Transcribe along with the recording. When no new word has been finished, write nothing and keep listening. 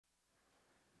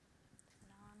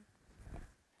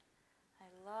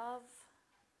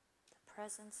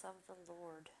presence of the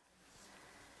Lord.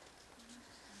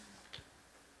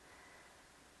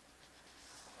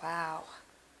 Wow.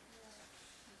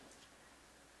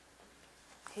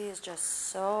 He is just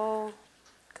so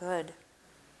good.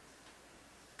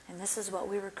 And this is what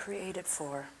we were created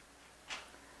for.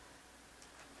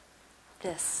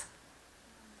 This.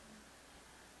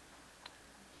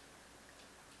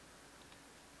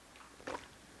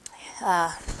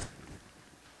 The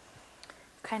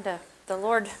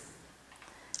Lord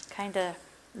kind of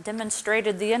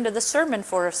demonstrated the end of the sermon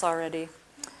for us already.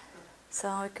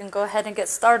 So we can go ahead and get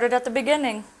started at the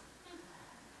beginning.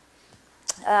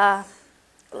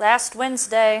 Last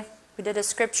Wednesday, we did a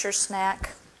scripture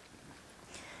snack.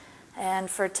 And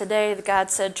for today,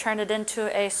 God said, turn it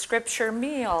into a scripture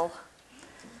meal.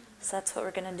 So that's what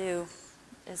we're going to do.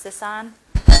 Is this on?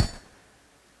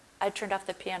 I turned off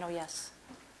the piano, yes.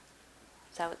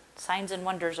 So signs and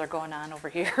wonders are going on over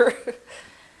here.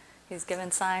 He's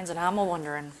giving signs and I'm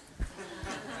a-wondering.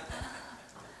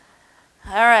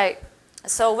 All right.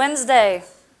 So Wednesday,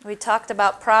 we talked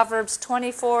about Proverbs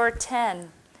 24:10,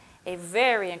 a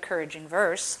very encouraging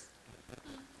verse.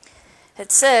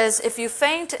 It says, if you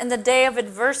faint in the day of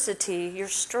adversity, your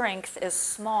strength is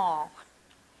small.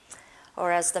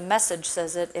 Or as the Message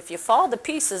says it, if you fall to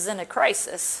pieces in a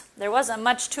crisis, there wasn't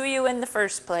much to you in the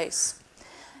first place.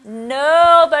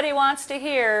 Nobody wants to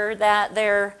hear that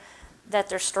their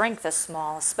strength is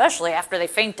small, especially after they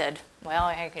fainted.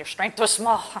 Well, your strength was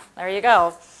small. There you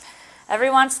go.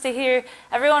 Everyone wants to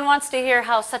hear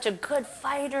how such a good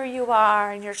fighter you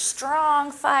are, and you're a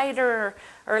strong fighter,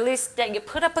 or at least that you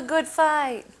put up a good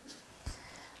fight.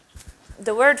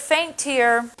 The word faint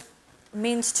here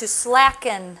means to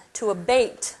slacken, to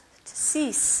abate, to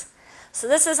cease. So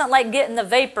this isn't like getting the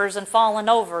vapors and falling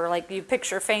over like you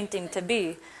picture fainting to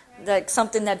be, like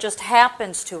something that just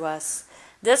happens to us.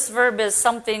 This verb is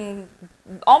something,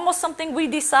 almost something we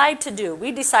decide to do.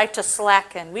 We decide to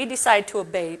slacken. We decide to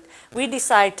abate. We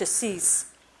decide to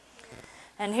cease.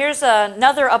 And here's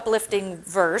another uplifting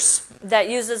verse that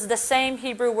uses the same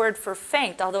Hebrew word for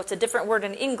faint, although it's a different word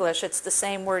in English, it's the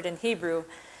same word in Hebrew.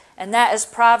 And that is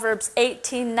Proverbs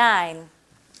 18:9.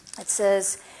 It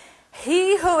says,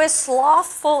 he who is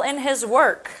slothful in his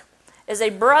work is a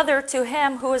brother to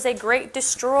him who is a great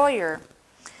destroyer.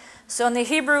 So in the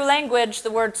Hebrew language,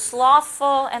 the word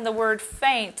slothful and the word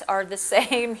faint are the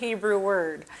same Hebrew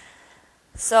word.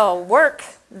 So work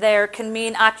there can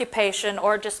mean occupation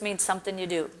or just means something you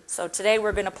do. So today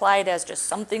we're going to apply it as just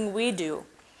something we do.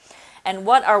 And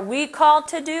what are we called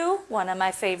to do? One of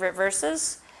my favorite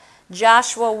verses,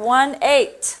 Joshua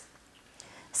 1:8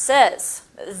 says,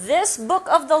 this book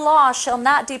of the law shall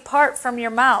not depart from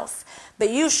your mouth, but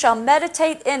you shall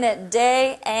meditate in it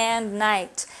day and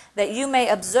night, that you may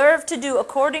observe to do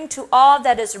according to all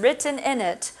that is written in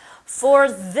it.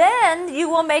 For then you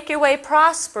will make your way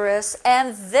prosperous,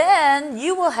 and then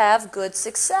you will have good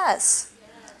success.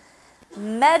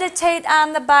 Meditate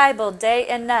on the Bible day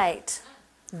and night.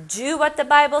 Do what the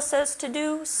Bible says to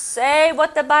do. Say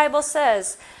what the Bible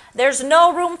says. There's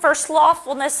no room for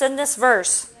slothfulness in this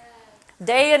verse.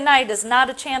 Day and night is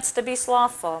not a chance to be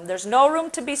slothful. There's no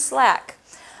room to be slack.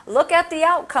 Look at the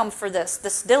outcome for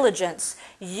this diligence.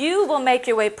 You will make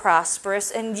your way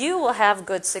prosperous and you will have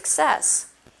good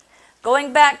success.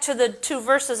 Going back to the two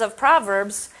verses of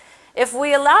Proverbs, if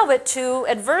we allow it to,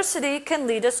 adversity can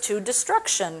lead us to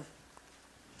destruction.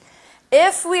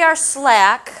 If we are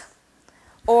slack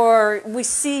or we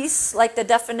cease, like the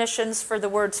definitions for the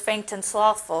words faint and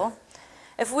slothful,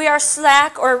 if we are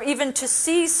slack or even to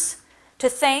cease to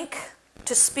think,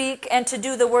 to speak, and to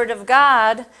do the Word of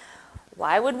God,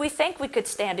 why would we think we could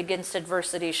stand against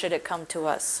adversity should it come to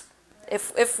us?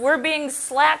 If we're being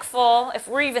slackful, if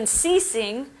we're even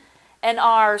ceasing and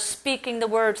are speaking the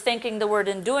Word, thinking the Word,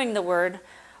 and doing the Word,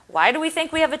 why do we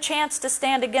think we have a chance to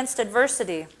stand against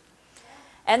adversity?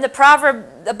 And the proverb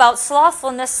about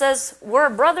slothfulness says, we're a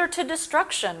brother to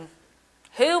destruction.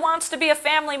 Who wants to be a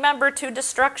family member to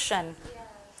destruction?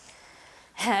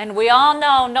 And we all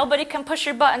know nobody can push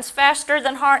your buttons faster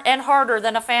and harder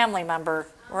than a family member,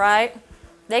 right?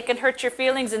 They can hurt your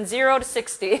feelings in 0 to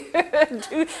 60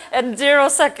 in 0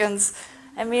 seconds.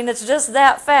 I mean, it's just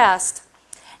that fast.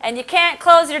 And you can't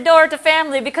close your door to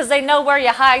family because they know where you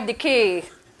hide the key,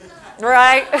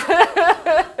 right?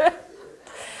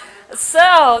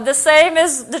 So the same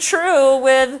is true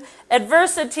with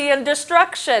adversity and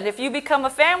destruction. If you become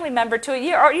a family member to it,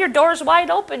 your door's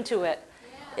wide open to it.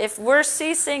 If we're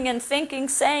ceasing and thinking,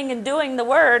 saying, and doing the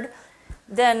Word,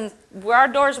 then our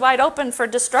door's wide open for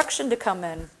destruction to come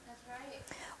in. That's right.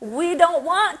 We don't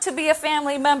want to be a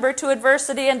family member to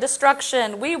adversity and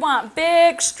destruction. We want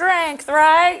big strength,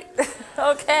 right?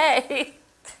 Okay.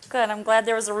 Good, I'm glad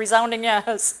there was a resounding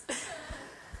yes.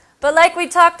 But like we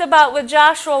talked about with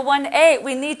Joshua 1:8,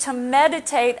 we need to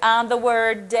meditate on the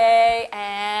word day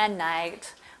and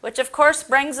night, which of course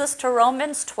brings us to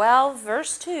Romans 12,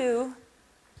 verse 2.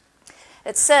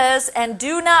 It says, "And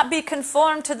do not be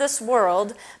conformed to this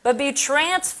world, but be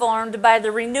transformed by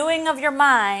the renewing of your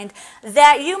mind,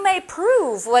 that you may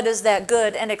prove what is that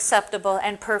good and acceptable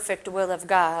and perfect will of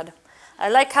God." I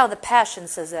like how the Passion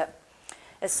says it.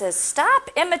 It says,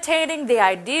 "Stop imitating the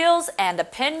ideals and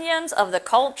opinions of the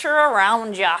culture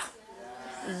around you."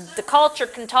 The culture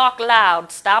can talk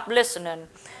loud. Stop listening.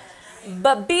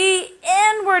 "But be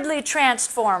inwardly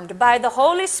transformed by the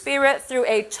Holy Spirit through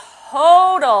a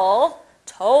total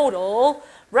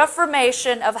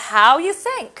reformation of how you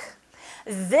think.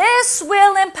 This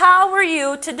will empower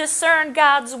you to discern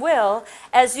God's will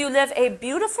as you live a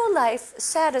beautiful life,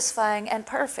 satisfying and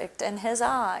perfect in His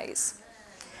eyes."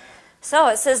 So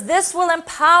it says, this will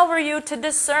empower you to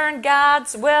discern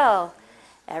God's will.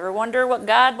 Ever wonder what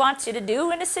God wants you to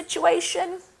do in a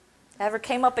situation? Ever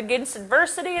came up against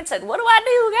adversity and said, "What do I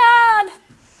do,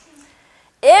 God?"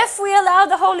 If we allow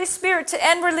the Holy Spirit to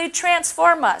inwardly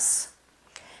transform us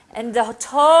and the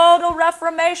total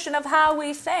reformation of how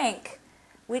we think,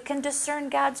 we can discern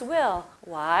God's will.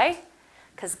 Why?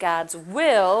 Because God's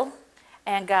will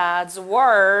and God's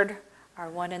word are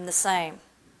one and the same.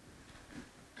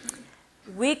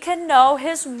 We can know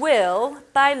His will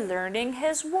by learning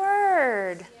His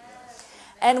word.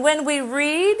 And when we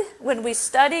read, when we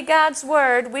study God's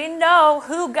word, we know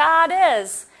who God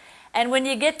is. And when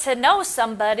you get to know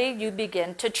somebody, you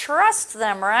begin to trust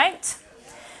them, right?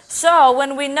 So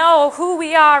when we know who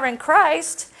we are in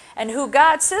Christ and who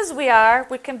God says we are,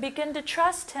 we can begin to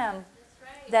trust Him,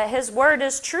 that His word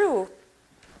is true.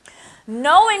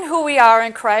 Knowing who we are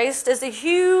in Christ is a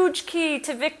huge key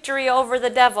to victory over the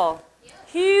devil.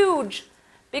 Huge.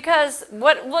 Because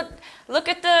look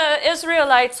at the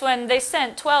Israelites when they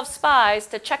sent 12 spies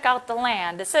to check out the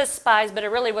land. It says spies, but it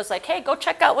really was like, "Hey, go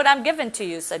check out what I'm giving to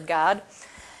you," said God.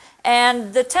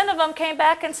 And the 10 of them came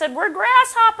back and said, "We're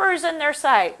grasshoppers in their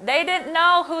sight." They didn't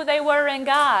know who they were in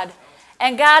God.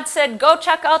 And God said, "Go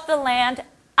check out the land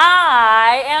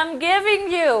I am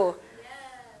giving you." Yes.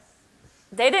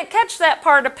 They didn't catch that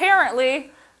part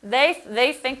apparently. They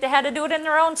think they had to do it in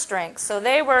their own strength. So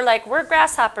they were like, we're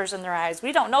grasshoppers in their eyes.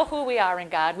 We don't know who we are in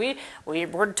God.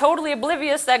 We're totally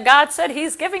oblivious that God said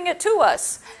He's giving it to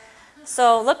us.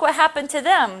 So look what happened to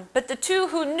them. But the two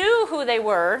who knew who they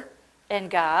were in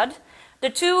God, the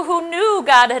two who knew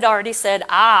God had already said,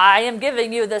 "I am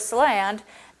giving you this land,"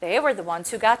 they were the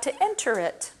ones who got to enter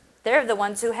it. They're the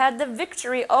ones who had the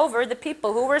victory over the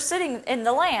people who were sitting in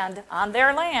the land, on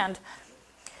their land.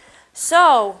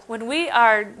 So, when we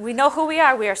know who we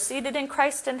are seated in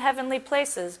Christ in heavenly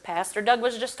places. Pastor Doug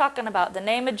was just talking about the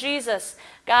name of Jesus.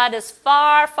 God is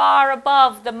far, far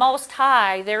above the Most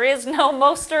High. There is no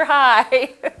Moster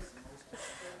High.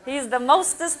 He's the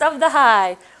mostest of the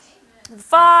high.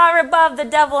 Far above the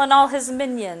devil and all his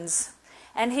minions.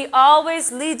 And He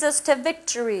always leads us to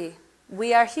victory.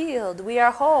 We are healed. We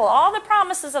are whole. All the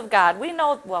promises of God. We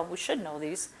know, well, we should know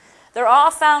these. They're all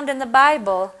found in the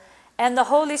Bible. And the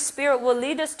Holy Spirit will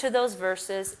lead us to those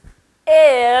verses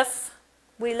if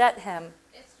we let Him.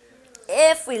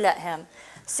 If we let Him.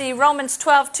 See, Romans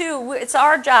 12:2, it's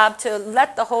our job to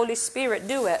let the Holy Spirit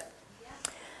do it.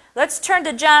 Let's turn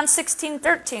to John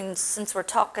 16:13 since we're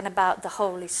talking about the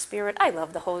Holy Spirit. I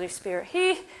love the Holy Spirit.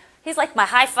 He's like my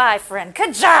high five friend.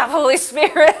 Good job, Holy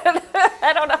Spirit.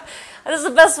 I don't know. This is the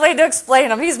best way to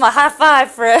explain Him. He's my high five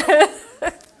friend.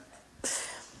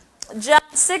 John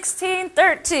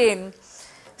 16:13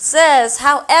 says,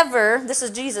 "However," this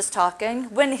is Jesus talking,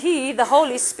 "when He, the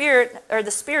Holy Spirit, or the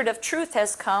Spirit of truth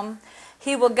has come,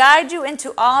 He will guide you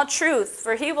into all truth,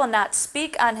 for He will not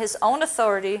speak on His own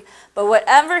authority, but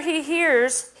whatever He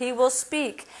hears, He will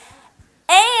speak.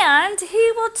 And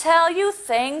He will tell you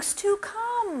things to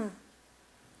come."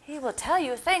 He will tell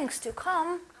you things to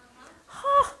come.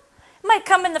 Huh. It might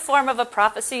come in the form of a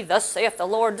prophecy. "Thus saith the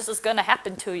Lord, this is going to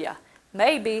happen to you."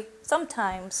 Maybe,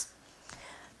 sometimes.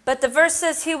 But the verse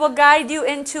says He will guide you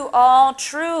into all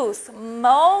truth.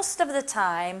 Most of the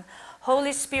time,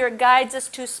 Holy Spirit guides us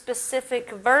to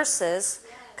specific verses.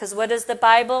 Because what is the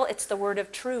Bible? It's the word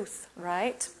of truth,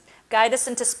 right? Guide us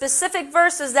into specific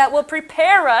verses that will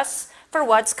prepare us for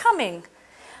what's coming.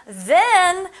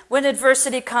 Then, when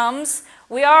adversity comes,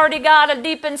 we already got it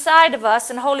deep inside of us,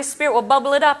 and Holy Spirit will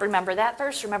bubble it up. Remember that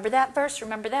verse? Remember that verse?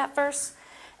 Remember that verse?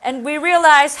 And we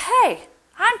realize, hey,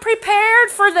 I'm prepared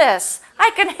for this.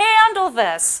 I can handle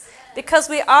this. Because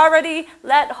we already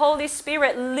let Holy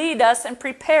Spirit lead us and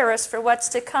prepare us for what's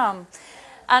to come.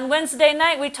 On Wednesday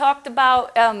night, we talked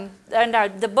about, in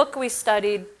the book we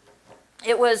studied,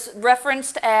 it was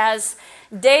referenced as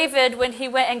David when he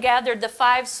went and gathered the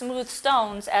 5 smooth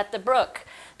stones at the brook.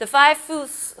 The 5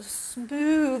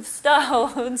 smooth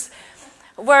stones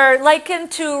were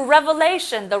likened to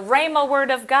revelation, the Rhema word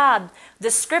of God,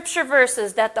 the scripture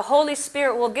verses that the Holy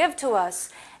Spirit will give to us.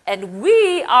 And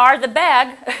we are the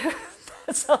bag.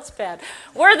 That sounds bad.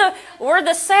 We're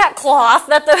the sackcloth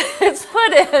that it's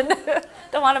put in.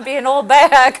 Don't want to be an old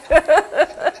bag.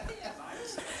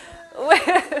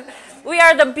 We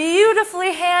are the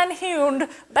beautifully hand-hewn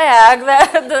bag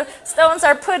that the stones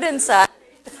are put inside.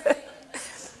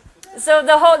 So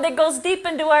that goes deep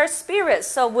into our spirit.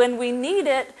 So when we need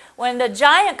it, when the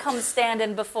giant comes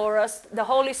standing before us, the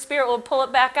Holy Spirit will pull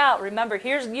it back out. Remember,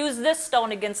 use this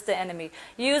stone against the enemy.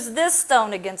 Use this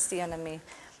stone against the enemy.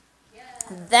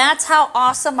 That's how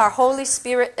awesome our Holy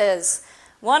Spirit is.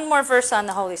 One more verse on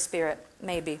the Holy Spirit,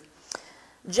 maybe.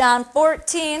 John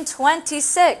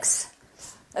 14:26.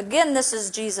 Again, this is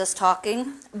Jesus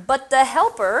talking. But the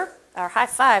Helper, our high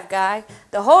five guy,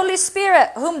 the Holy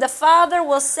Spirit, whom the Father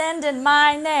will send in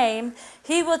my name,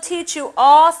 he will teach you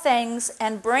all things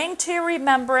and bring to your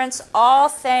remembrance all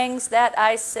things that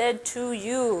I said to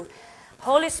you.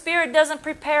 Holy Spirit doesn't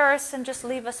prepare us and just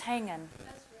leave us hanging.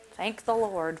 Thank the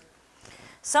Lord.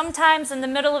 Sometimes in the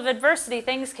middle of adversity,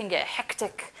 things can get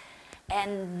hectic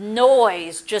and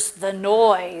noise, just the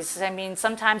noise. I mean,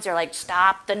 sometimes you're like,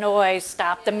 stop the noise,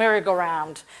 stop the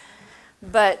merry-go-round.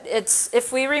 But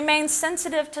if we remain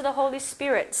sensitive to the Holy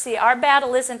Spirit, see, our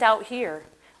battle isn't out here.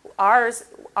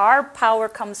 Our power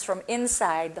comes from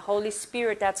inside, the Holy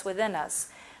Spirit that's within us.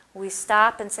 We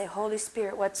stop and say, Holy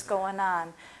Spirit, what's going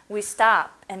on? We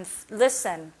stop and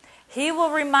listen. He will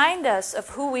remind us of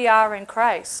who we are in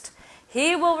Christ.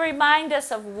 He will remind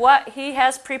us of what he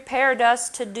has prepared us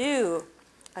to do.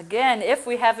 Again, if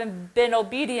we haven't been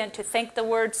obedient to think the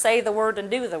word, say the word, and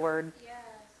do the word. Yes.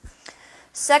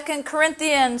 2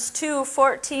 Corinthians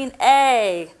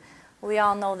 2:14a. We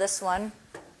all know this one.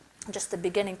 Just the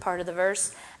beginning part of the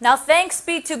verse. Now thanks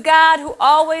be to God who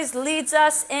always leads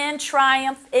us in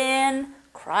triumph in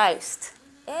Christ.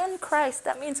 In Christ.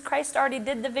 That means Christ already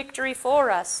did the victory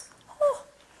for us. Oh.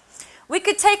 We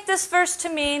could take this verse to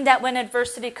mean that when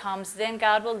adversity comes, then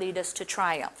God will lead us to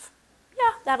triumph.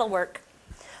 Yeah, that'll work.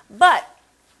 But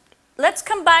let's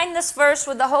combine this verse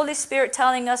with the Holy Spirit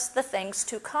telling us the things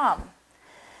to come.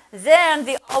 Then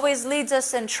the always leads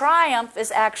us in triumph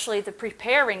is actually the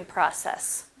preparing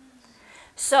process.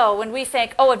 So when we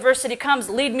think, oh, adversity comes,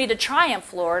 lead me to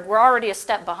triumph, Lord, we're already a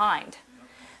step behind.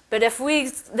 But if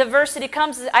the adversity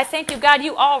comes, I thank you, God,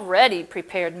 you already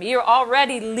prepared me. You're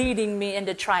already leading me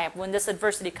into triumph. When this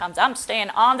adversity comes, I'm staying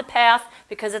on the path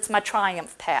because it's my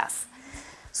triumph path.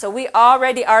 So we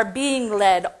already are being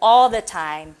led all the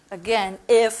time. Again,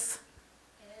 if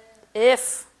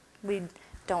we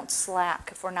don't slack,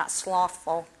 if we're not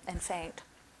slothful and faint.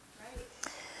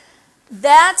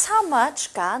 That's how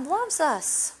much God loves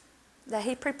us, that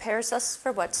he prepares us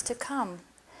for what's to come.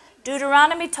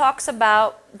 Deuteronomy talks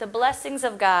about the blessings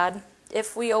of God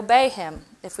if we obey him,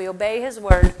 if we obey his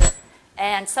word.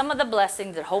 And some of the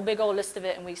blessings, a whole big old list of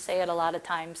it, and we say it a lot of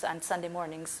times on Sunday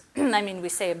mornings. I mean, we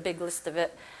say a big list of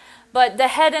it. But the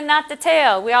head and not the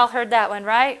tail, we all heard that one,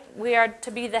 right? We are to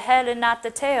be the head and not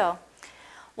the tail.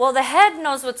 Well, the head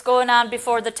knows what's going on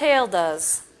before the tail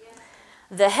does.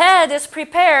 The head is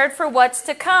prepared for what's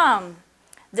to come.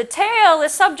 The tail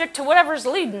is subject to whatever's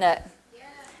leading it.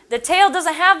 The tail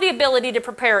doesn't have the ability to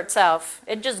prepare itself.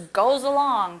 It just goes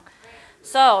along.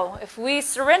 So if we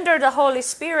surrender to the Holy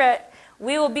Spirit,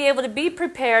 we will be able to be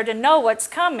prepared and know what's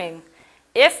coming.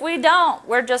 If we don't,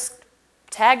 we're just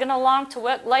tagging along to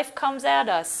what life comes at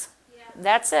us.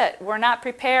 That's it. We're not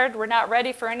prepared. We're not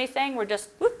ready for anything. We're just,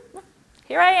 whoop, whoop,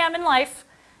 here I am in life.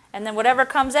 And then whatever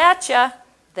comes at you,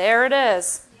 there it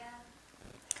is.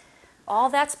 All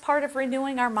that's part of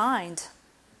renewing our mind.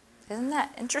 Isn't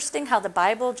that interesting how the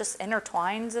Bible just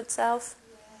intertwines itself?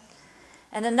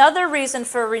 And another reason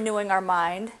for renewing our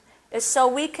mind is so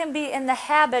we can be in the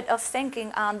habit of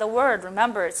thinking on the Word.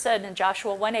 Remember, it said in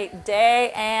Joshua 1:8,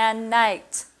 day and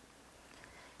night.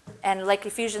 And like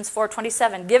Ephesians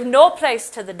 4:27, give no place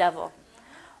to the devil.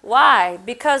 Why?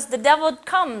 Because the devil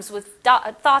comes with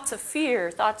thoughts of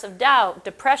fear, thoughts of doubt,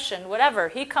 depression, whatever.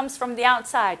 He comes from the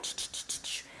outside.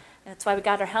 And that's why we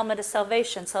got our helmet of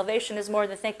salvation. Salvation is more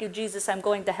than, thank you, Jesus, I'm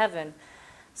going to heaven.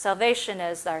 Salvation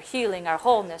is our healing, our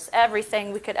wholeness,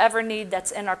 everything we could ever need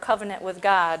that's in our covenant with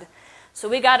God. So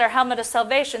we got our helmet of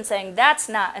salvation saying, that's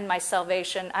not in my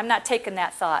salvation. I'm not taking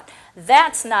that thought.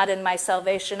 That's not in my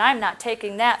salvation. I'm not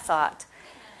taking that thought.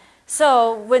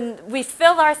 So when we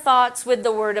fill our thoughts with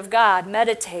the Word of God,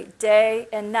 meditate day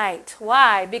and night.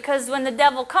 Why? Because when the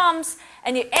devil comes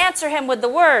and you answer him with the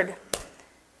Word,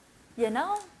 you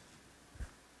know,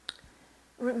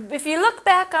 if you look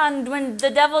back on when the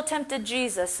devil tempted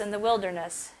Jesus in the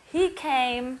wilderness, he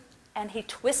came and he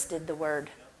twisted the Word.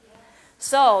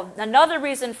 So another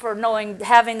reason for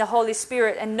having the Holy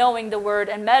Spirit and knowing the Word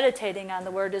and meditating on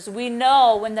the Word is we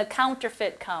know when the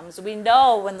counterfeit comes. We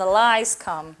know when the lies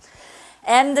come.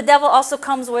 And the devil also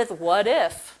comes with, what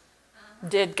if?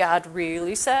 Did God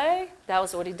really say? That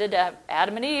was what he did to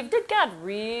Adam and Eve. Did God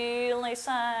really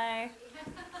say?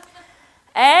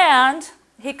 And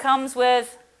he comes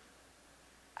with,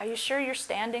 are you sure you're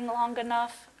standing long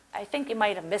enough? I think you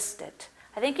might have missed it.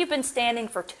 I think you've been standing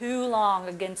for too long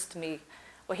against me.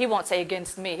 Well, he won't say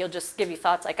against me. He'll just give you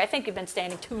thoughts like, I think you've been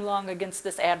standing too long against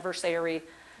this adversary.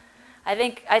 I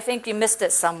think you missed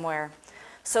it somewhere.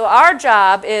 So our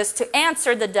job is to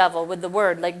answer the devil with the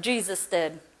Word like Jesus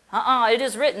did. It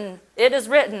is written. It is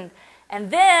written.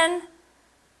 And then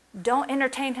don't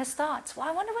entertain his thoughts. Well,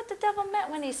 I wonder what the devil meant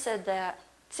when he said that.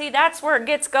 See, that's where it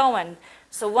gets going.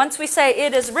 So once we say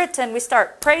it is written, we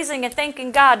start praising and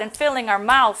thanking God and filling our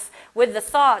mouth with the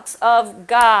thoughts of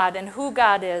God and who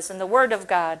God is and the Word of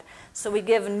God. So we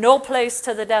give no place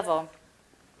to the devil.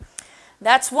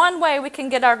 That's one way we can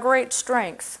get our great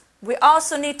strength. We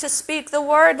also need to speak the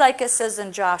Word like it says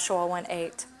in Joshua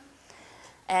 1:8.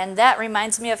 And that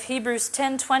reminds me of Hebrews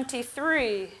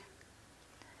 10:23.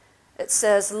 It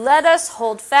says, let us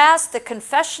hold fast the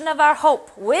confession of our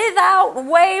hope without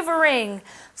wavering,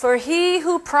 for he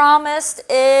who promised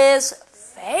is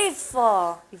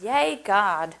faithful. Yea,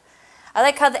 God. I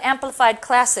like how the Amplified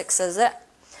Classic says it.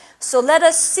 So let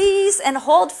us seize and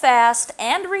hold fast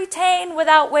and retain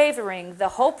without wavering the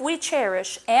hope we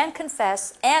cherish and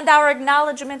confess and our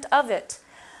acknowledgement of it.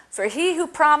 For he who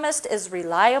promised is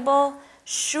reliable,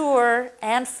 sure,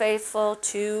 and faithful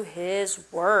to his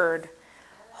word.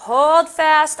 Hold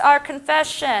fast our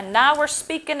confession. Now we're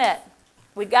speaking it.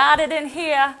 We got it in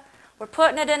here. We're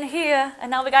putting it in here.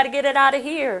 And now we got to get it out of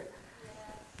here.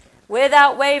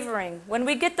 Without wavering. When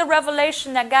we get the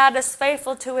revelation that God is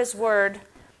faithful to his word,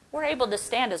 we're able to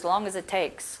stand as long as it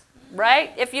takes.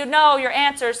 Right? If you know your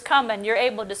answer's coming, you're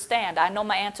able to stand. I know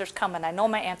my answer's coming. I know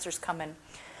my answer's coming.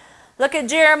 Look at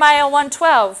Jeremiah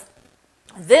 1:12.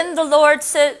 Then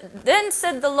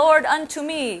said the Lord unto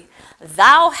me,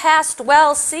 thou hast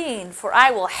well seen, for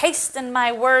I will hasten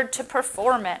my word to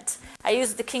perform it. I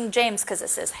use the King James because it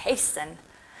says hasten.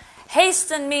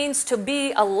 Hasten means to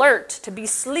be alert, to be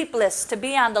sleepless, to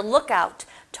be on the lookout,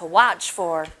 to watch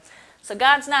for. So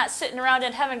God's not sitting around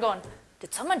in heaven going,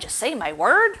 did someone just say my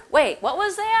word? Wait, what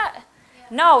was that?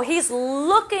 No, he's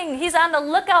looking. He's on the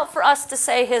lookout for us to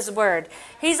say his word.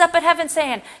 He's up at heaven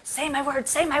saying, say my word,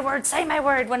 say my word, say my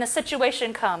word when a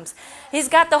situation comes. He's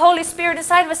got the Holy Spirit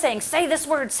inside of us saying, say this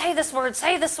word, say this word,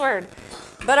 say this word.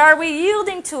 But are we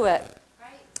yielding to it?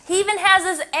 He even has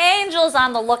his angels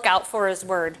on the lookout for his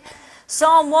word.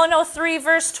 Psalm 103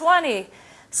 verse 20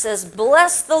 says,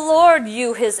 bless the Lord,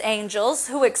 you his angels,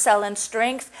 who excel in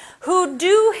strength, who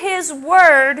do his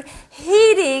word,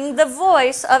 heeding the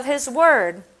voice of his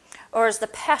word. Or as the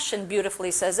Passion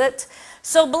beautifully says it,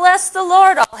 so bless the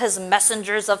Lord, all his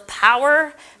messengers of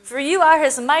power, for you are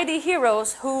his mighty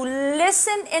heroes who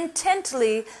listen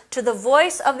intently to the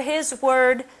voice of his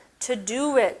word to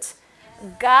do it.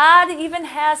 God even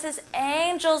has his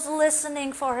angels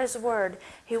listening for his word.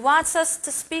 He wants us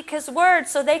to speak his word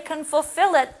so they can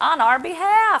fulfill it on our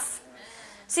behalf.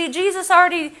 See, Jesus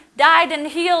already died and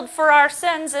healed for our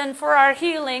sins and for our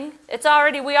healing.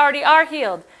 We already are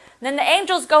healed. And then the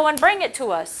angels go and bring it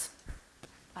to us.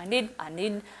 I need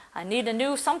a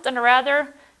new something or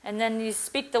other. And then you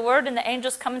speak the word and the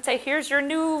angels come and say, here's your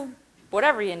new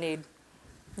whatever you need.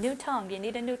 New tongue. You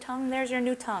need a new tongue? There's your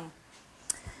new tongue.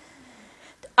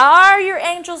 Are your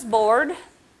angels bored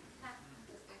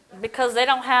because they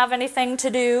don't have anything to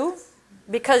do?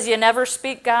 Because you never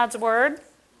speak God's word?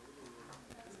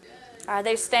 Are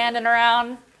they standing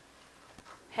around?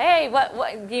 Hey,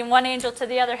 one angel to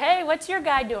the other, hey, what's your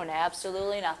guy doing?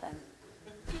 Absolutely nothing.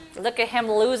 Look at him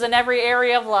losing every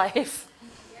area of life.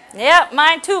 Yep,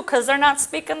 mine too, because they're not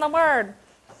speaking the word.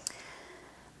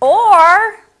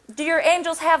 Or do your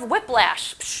angels have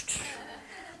whiplash?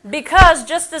 Because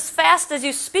just as fast as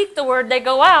you speak the word, they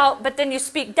go out, but then you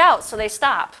speak doubt, so they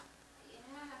stop.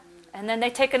 And then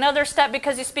they take another step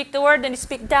because you speak the word, then you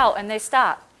speak doubt, and they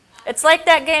stop. It's like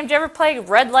that game. Did you ever play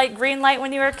red light, green light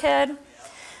when you were a kid?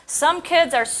 Some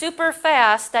kids are super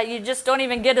fast that you just don't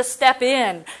even get a step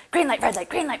in. Green light, red light,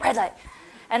 green light, red light.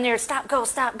 And you're stop, go,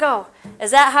 stop, go.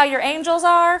 Is that how your angels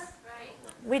are? Right.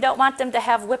 We don't want them to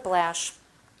have whiplash.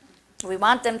 We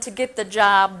want them to get the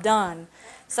job done.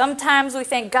 Sometimes we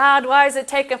think, God, why is it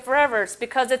taking forever? It's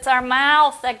because it's our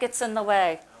mouth that gets in the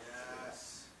way.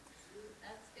 Yes.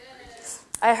 That's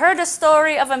good. I heard a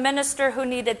story of a minister who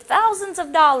needed thousands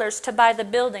of dollars to buy the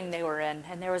building they were in,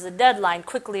 and there was a deadline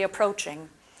quickly approaching.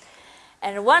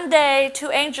 And one day,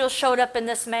 2 angels showed up in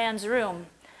this man's room.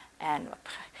 And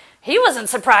he wasn't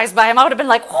surprised by him. I would have been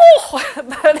like, whoa!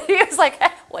 But he was like, hey,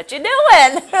 what you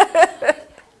doing?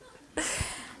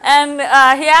 And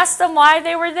he asked them why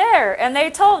they were there. And they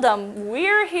told him,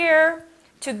 we're here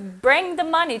to bring the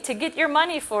money, to get your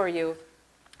money for you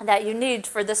that you need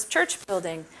for this church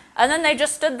building. And then they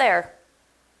just stood there.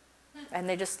 And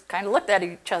they just kind of looked at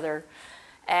each other.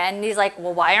 And he's like,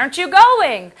 well, why aren't you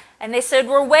going? And they said,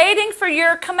 we're waiting for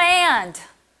your command.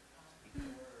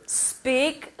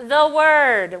 Speak the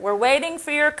word. We're waiting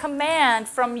for your command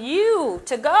from you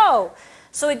to go.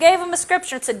 So he gave them a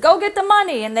scripture and said, go get the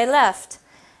money. And they left.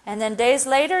 And then days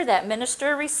later, that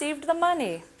minister received the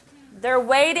money. They're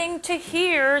waiting to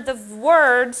hear the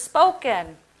word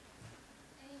spoken.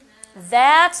 Amen.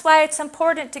 That's why it's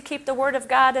important to keep the word of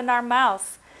God in our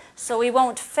mouth, so we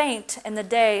won't faint in the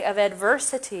day of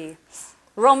adversity.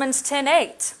 Romans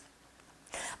 10:8.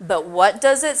 But what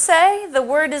does it say? The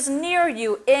word is near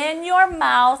you, in your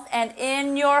mouth and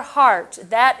in your heart.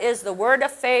 That is the word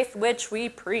of faith which we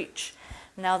preach.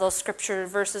 Now those scripture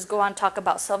verses go on to talk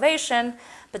about salvation.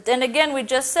 But then again, we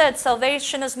just said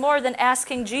salvation is more than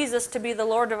asking Jesus to be the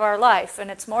Lord of our life.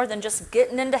 And it's more than just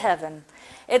getting into heaven.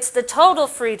 It's the total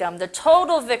freedom, the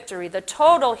total victory, the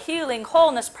total healing,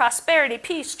 wholeness, prosperity,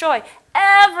 peace, joy,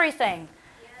 everything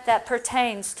that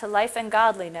pertains to life and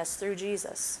godliness through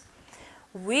Jesus.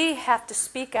 We have to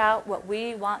speak out what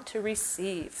we want to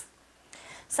receive.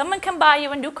 Someone can buy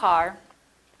you a new car,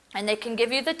 and they can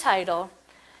give you the title,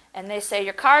 and they say,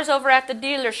 your car's over at the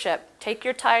dealership. Take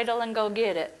your title and go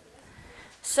get it.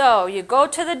 So you go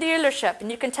to the dealership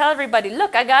and you can tell everybody,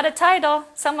 look, I got a title.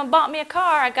 Someone bought me a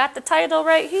car. I got the title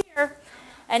right here.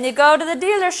 And you go to the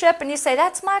dealership and you say,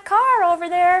 that's my car over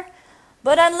there.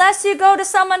 But unless you go to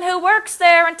someone who works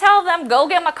there and tell them, go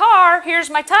get my car, here's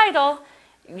my title,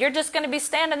 you're just going to be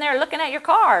standing there looking at your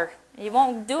car. You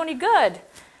won't do any good.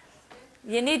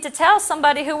 You need to tell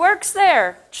somebody who works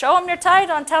there. Show them your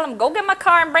title and tell them, go get my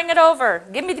car and bring it over.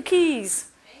 Give me the keys.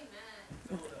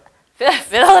 Amen.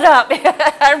 Fill it up.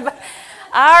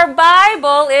 Our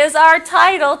Bible is our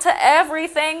title to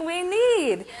everything we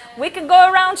need. We can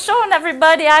go around showing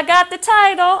everybody, I got the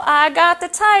title, I got the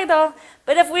title.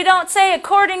 But if we don't say,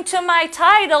 according to my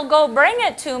title, go bring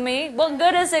it to me, what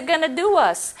good is it going to do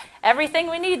us?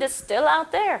 Everything we need is still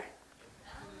out there.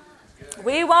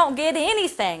 We won't get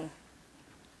anything.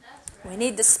 We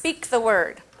need to speak the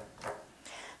word.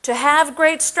 To have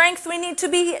great strength, we need to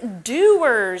be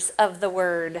doers of the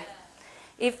word.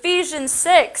 Ephesians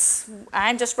 6,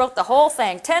 I just wrote the whole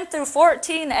thing, 10 through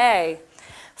 14a.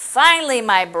 Finally,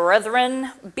 my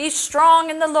brethren, be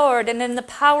strong in the Lord and in the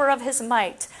power of his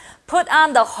might. Put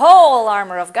on the whole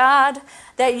armor of God,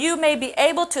 that you may be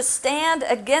able to stand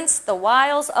against the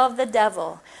wiles of the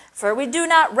devil. For we do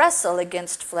not wrestle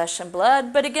against flesh and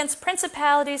blood, but against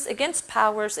principalities, against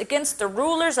powers, against the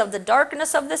rulers of the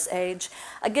darkness of this age,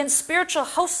 against spiritual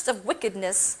hosts of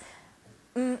wickedness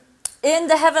in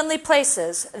the heavenly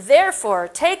places. Therefore,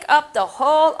 take up the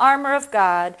whole armor of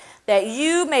God, that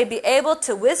you may be able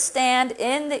to withstand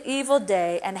in the evil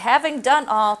day, and having done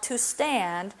all, to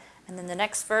stand. And then the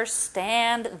next verse,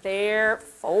 stand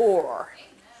therefore.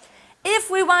 If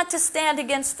we want to stand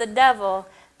against the devil,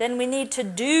 then we need to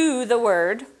do the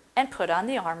word and put on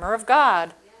the armor of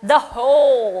God. The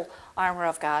whole armor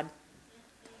of God.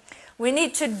 We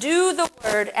need to do the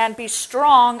word and be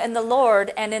strong in the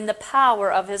Lord and in the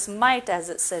power of his might, as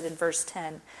it said in verse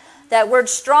 10. That word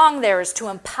strong there is to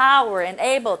empower,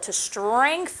 enable, to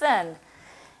strengthen.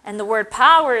 And the word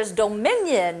power is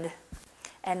dominion.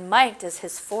 And might is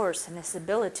his force and his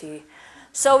ability.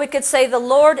 So we could say the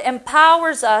Lord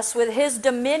empowers us with his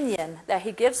dominion that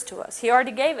he gives to us. He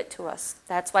already gave it to us.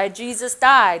 That's why Jesus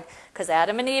died, because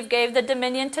Adam and Eve gave the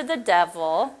dominion to the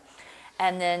devil.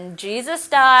 And then Jesus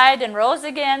died and rose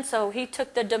again, so he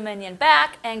took the dominion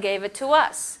back and gave it to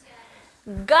us.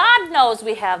 God knows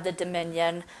we have the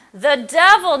dominion. The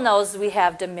devil knows we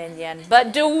have dominion.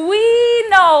 But do we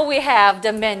know we have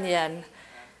dominion?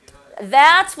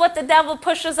 That's what the devil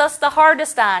pushes us the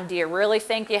hardest on. Do you really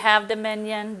think you have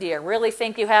dominion? Do you really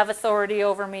think you have authority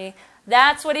over me?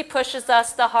 That's what he pushes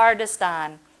us the hardest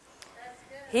on.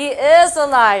 He is a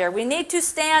liar. We need to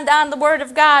stand on the word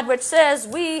of God, which says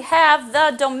we have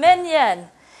the dominion.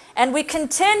 And we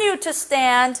continue to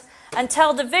stand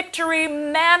until the victory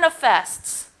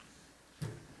manifests.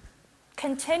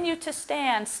 Continue to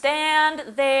stand.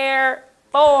 Stand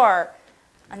therefore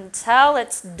until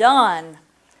it's done.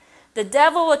 The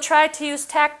devil will try to use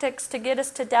tactics to get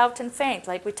us to doubt and faint,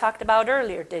 like we talked about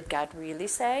earlier. Did God really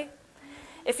say?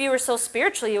 If you were so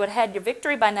spiritual, you would have had your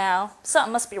victory by now.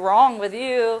 Something must be wrong with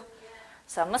you.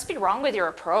 Something must be wrong with your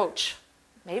approach.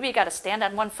 Maybe you got to stand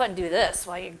on one foot and do this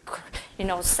while you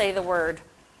say the word.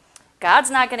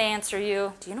 God's not going to answer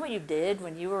you. Do you know what you did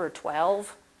when you were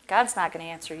 12? God's not going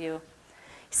to answer you.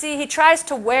 See, he tries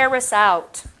to wear us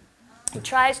out. He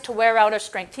tries to wear out our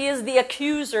strength. He is the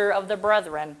accuser of the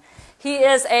brethren. He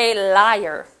is a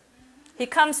liar. He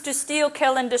comes to steal,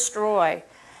 kill, and destroy.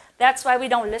 That's why we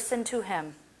don't listen to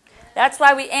him. That's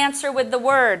why we answer with the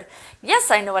word. Yes,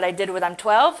 I know what I did when I'm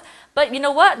 12, but you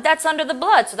know what? That's under the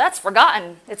blood, so that's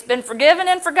forgotten. It's been forgiven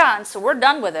and forgotten, so we're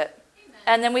done with it.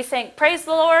 And then we think, praise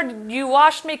the Lord, you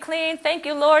washed me clean. Thank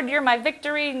you, Lord, you're my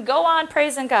victory. And go on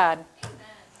praising God. Amen.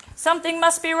 Something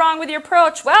must be wrong with your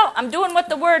approach. Well, I'm doing what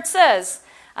the word says.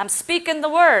 I'm speaking the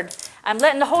word. I'm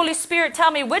letting the Holy Spirit tell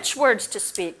me which words to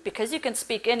speak, because you can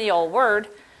speak any old word.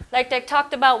 Like they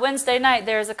talked about Wednesday night,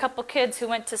 there's a couple kids who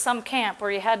went to some camp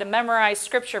where you had to memorize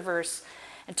scripture verse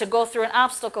and to go through an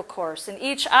obstacle course. And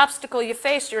each obstacle you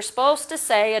faced, you're supposed to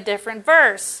say a different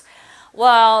verse.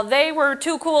 Well, they were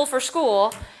too cool for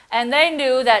school, and they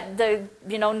knew that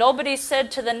nobody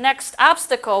said to the next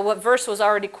obstacle what verse was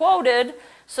already quoted,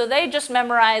 so they just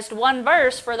memorized one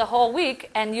verse for the whole week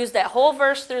and used that whole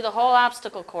verse through the whole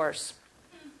obstacle course.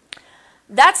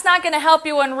 That's not going to help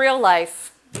you in real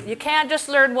life. You can't just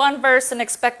learn one verse and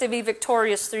expect to be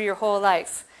victorious through your whole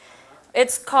life.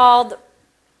 It's called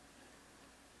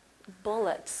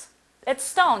bullets. It's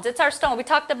stones. It's our stone. We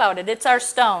talked about it. It's our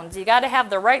stones. You got to have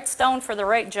the right stone for the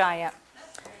right giant.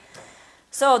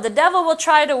 So the devil will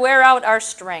try to wear out our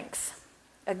strength.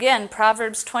 Again,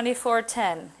 Proverbs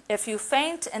 24:10. If you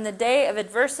faint in the day of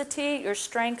adversity, your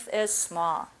strength is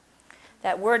small.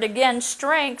 That word again,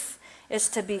 strength, is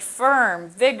to be firm,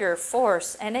 vigor,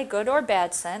 force, in a good or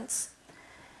bad sense.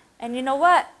 And you know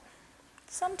what?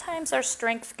 Sometimes our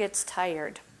strength gets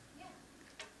tired.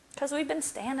 Because we've been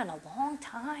standing a long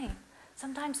time.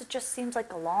 Sometimes it just seems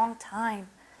like a long time.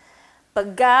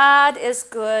 But God is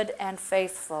good and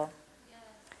faithful.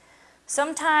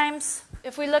 Sometimes,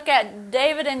 if we look at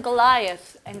David and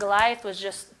Goliath was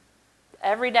just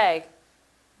every day,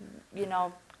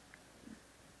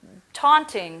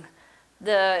 taunting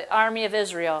the army of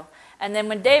Israel. And then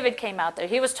when David came out there,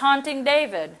 he was taunting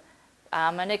David.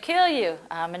 I'm going to kill you.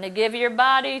 I'm going to give your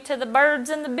body to the birds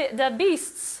and the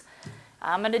beasts.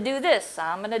 I'm going to do this.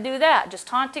 I'm going to do that. Just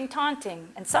taunting.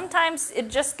 And sometimes it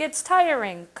just gets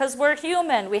tiring because we're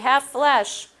human. We have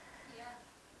flesh. Yeah.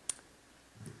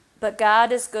 But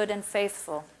God is good and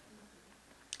faithful.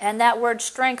 And that word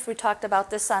strength, we talked about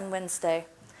this on Wednesday,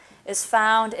 is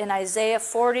found in Isaiah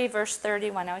 40, verse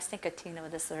 31. I always think of Tina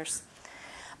with this verse.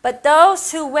 But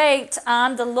those who wait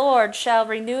on the Lord shall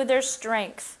renew their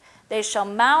strength. They shall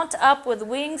mount up with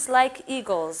wings like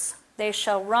eagles. They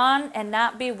shall run and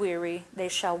not be weary. They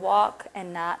shall walk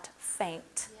and not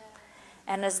faint. Yeah.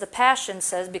 And as the Passion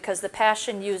says, because the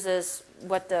Passion uses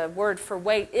what the word for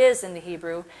wait is in the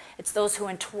Hebrew, it's those who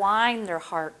entwine their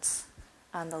hearts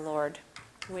on the Lord.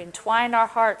 We entwine our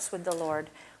hearts with the Lord.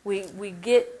 We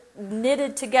get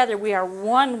knitted together. We are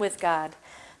one with God.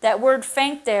 That word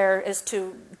faint there is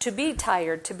to be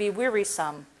tired, to be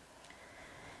wearisome.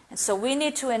 And so we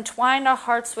need to entwine our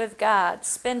hearts with God,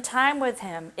 spend time with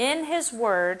Him in His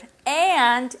Word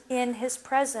and in His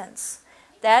presence.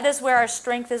 That is where our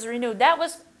strength is renewed. That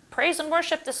was praise and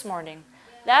worship this morning.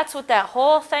 That's what that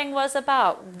whole thing was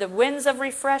about. The winds of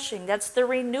refreshing. That's the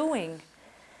renewing.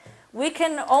 We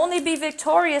can only be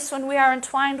victorious when we are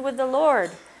entwined with the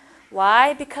Lord.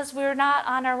 Why? Because we're not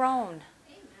on our own.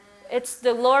 It's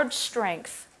the Lord's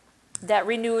strength that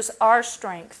renews our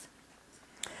strength.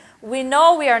 We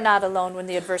know we are not alone when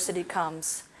the adversity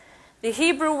comes. The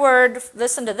Hebrew word,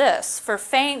 listen to this, for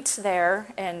faint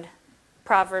there in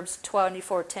Proverbs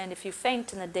 24:10, if you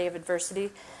faint in the day of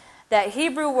adversity, that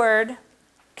Hebrew word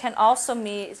can also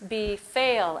be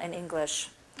fail in English.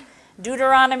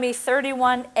 Deuteronomy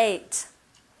 31:8.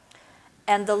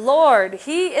 And the Lord,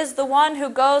 He is the one who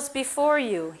goes before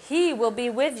you. He will be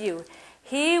with you.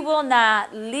 He will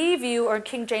not leave you, or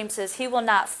King James says, He will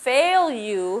not fail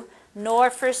you nor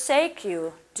forsake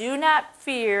you. Do not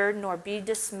fear nor be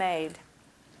dismayed.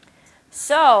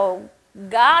 So,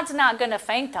 God's not going to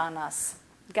faint on us.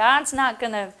 God's not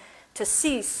going to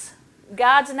cease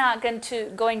God's not going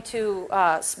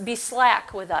to be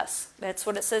slack with us. That's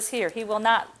what it says here. He will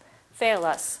not fail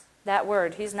us. That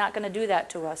word. He's not going to do that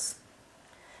to us.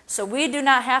 So we do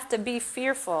not have to be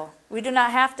fearful. We do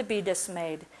not have to be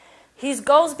dismayed. He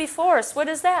goes before us. What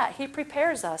is that? He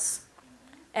prepares us.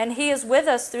 And He is with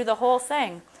us through the whole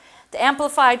thing. The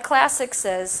Amplified Classic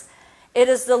says, "It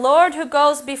is the Lord who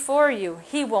goes before you.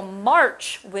 He will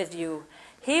march with you.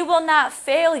 He will not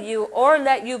fail you or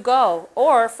let you go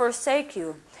or forsake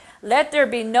you. Let there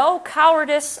be no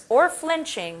cowardice or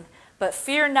flinching, but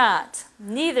fear not,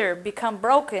 neither become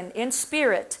broken in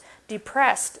spirit,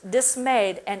 depressed,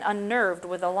 dismayed, and unnerved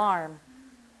with alarm."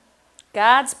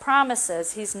 God's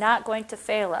promises He's not going to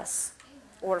fail us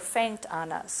or faint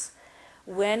on us.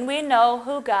 When we know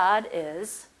who God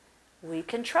is, we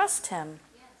can trust Him.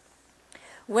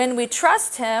 When we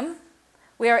trust Him,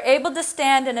 we are able to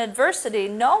stand in adversity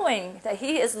knowing that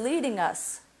He is leading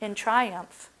us in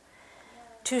triumph.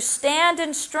 To stand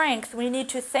in strength, we need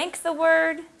to think the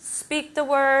Word, speak the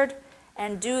Word,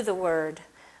 and do the Word.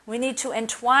 We need to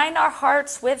entwine our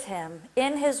hearts with Him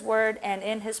in His Word and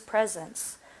in His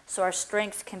presence so our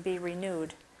strength can be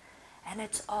renewed. And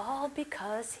it's all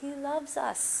because He loves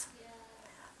us.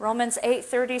 Romans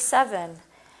 8:37,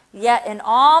 "Yet in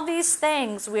all these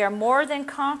things we are more than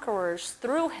conquerors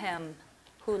through Him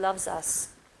who loves us."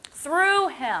 Through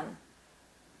Him,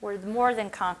 we're more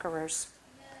than conquerors.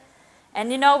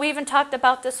 And you know, we even talked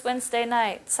about this Wednesday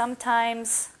night.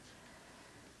 Sometimes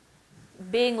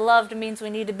being loved means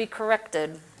we need to be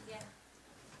corrected.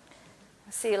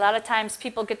 See, a lot of times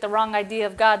people get the wrong idea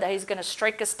of God, that He's going to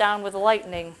strike us down with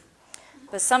lightning.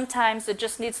 But sometimes it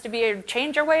just needs to be a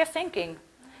change our way of thinking,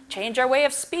 change our way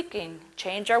of speaking,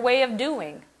 change our way of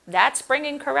doing. That's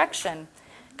bringing correction.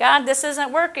 God, this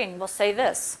isn't working. We'll say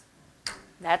this.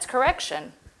 That's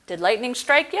correction. Did lightning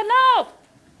strike you? No.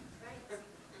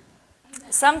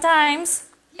 Sometimes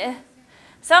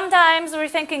we're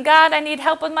thinking, God, I need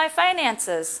help with my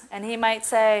finances. And He might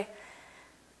say,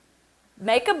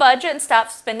 make a budget and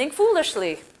stop spending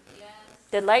foolishly. Yes.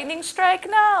 Did lightning strike?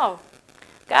 No.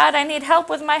 God, I need help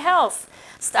with my health.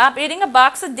 Stop eating a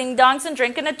box of ding-dongs and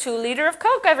drinking a 2-liter of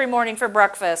Coke every morning for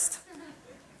breakfast.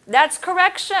 That's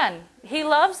correction. He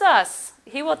loves us.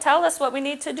 He will tell us what we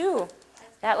need to do.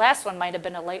 That last one might have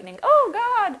been a lightning. Oh,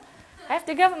 God, I have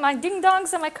to give up my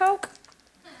ding-dongs and my Coke.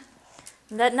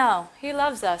 But no, He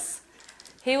loves us.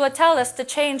 He will tell us to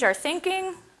change our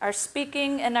thinking, our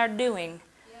speaking, and our doing,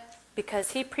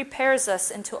 because He prepares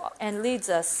us and leads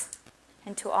us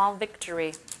into all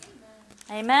victory.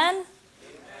 Amen? Amen?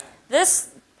 This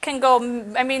can go,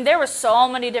 I mean, there were so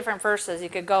many different verses you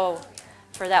could go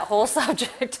for that whole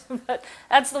subject, but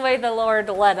that's the way the Lord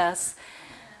led us.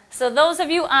 So those of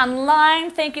you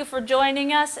online, thank you for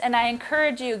joining us, and I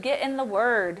encourage you, get in the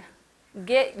Word.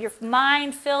 Get your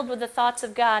mind filled with the thoughts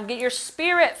of God. Get your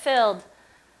spirit filled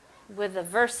with the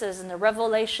verses and the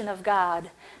revelation of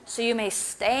God, so you may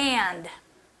stand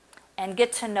and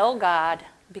get to know God,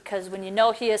 because when you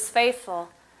know He is faithful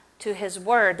to His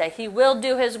Word, that He will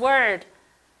do His Word,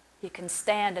 you can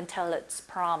stand until it's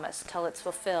promised, until it's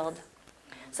fulfilled.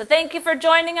 So thank you for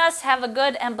joining us. Have a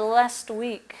good and blessed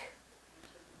week.